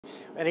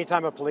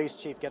Anytime a police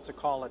chief gets a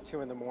call at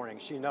 2 in the morning,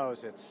 she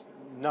knows it's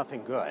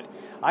nothing good.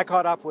 I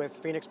caught up with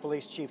Phoenix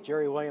Police Chief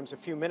Jeri Williams a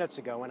few minutes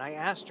ago, and I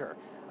asked her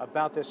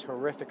about this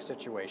horrific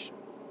situation.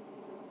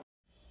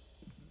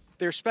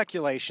 There's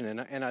speculation,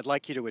 and I'd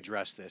like you to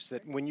address this,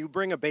 that when you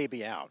bring a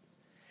baby out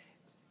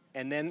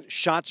and then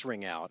shots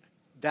ring out,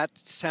 that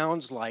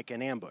sounds like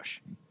an ambush.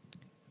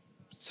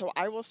 So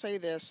I will say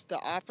this,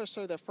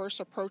 the first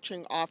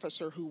approaching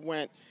officer who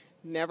went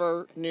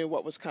never knew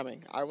what was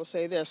coming. I will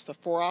say this, the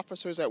 4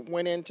 officers that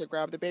went in to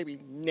grab the baby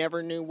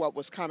never knew what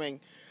was coming.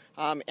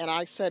 And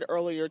I said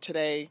earlier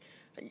today,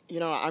 you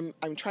know,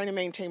 I'm trying to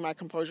maintain my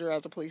composure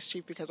as a police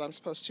chief because I'm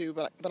supposed to,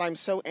 but I'm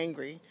so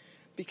angry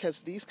because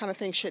these kind of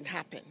things shouldn't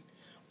happen.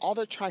 All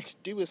they're trying to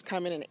do is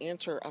come in and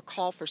answer a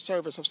call for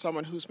service of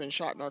someone who's been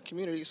shot in our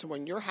community. So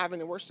when you're having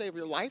the worst day of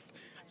your life,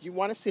 you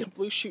want to see a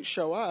blue chute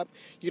show up.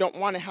 You don't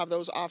want to have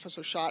those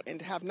officers shot, and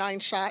to have 9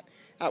 shot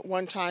at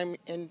one time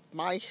in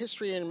my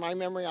history and my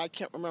memory, I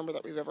can't remember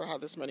that we've ever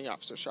had this many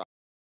officers shot.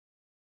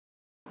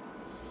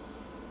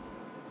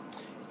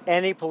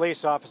 Any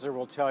police officer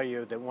will tell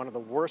you that one of the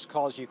worst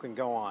calls you can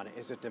go on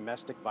is a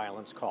domestic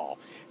violence call.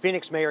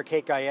 Phoenix Mayor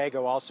Kate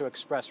Gallego also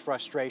expressed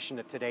frustration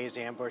at today's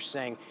ambush,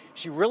 saying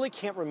she really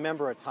can't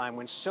remember a time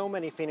when so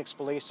many Phoenix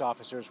police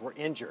officers were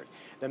injured.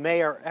 The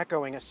mayor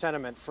echoing a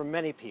sentiment from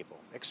many people,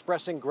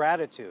 expressing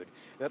gratitude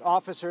that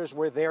officers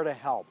were there to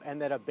help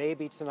and that a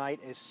baby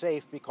tonight is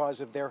safe because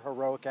of their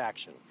heroic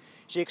action.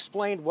 She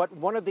explained what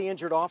one of the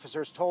injured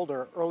officers told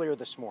her earlier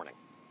this morning.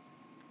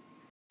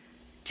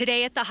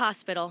 Today at the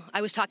hospital,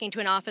 I was talking to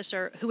an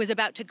officer who was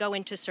about to go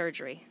into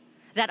surgery.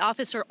 That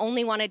officer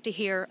only wanted to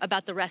hear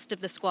about the rest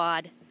of the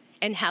squad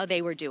and how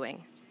they were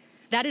doing.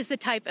 That is the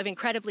type of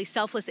incredibly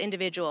selfless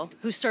individual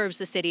who serves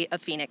the city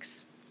of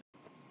Phoenix.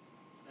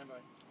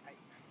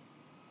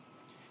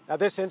 Now,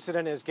 this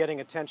incident is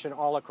getting attention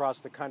all across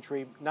the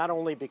country, not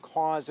only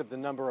because of the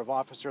number of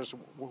officers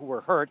who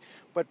were hurt,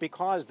 but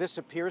because this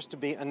appears to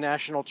be a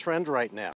national trend right now.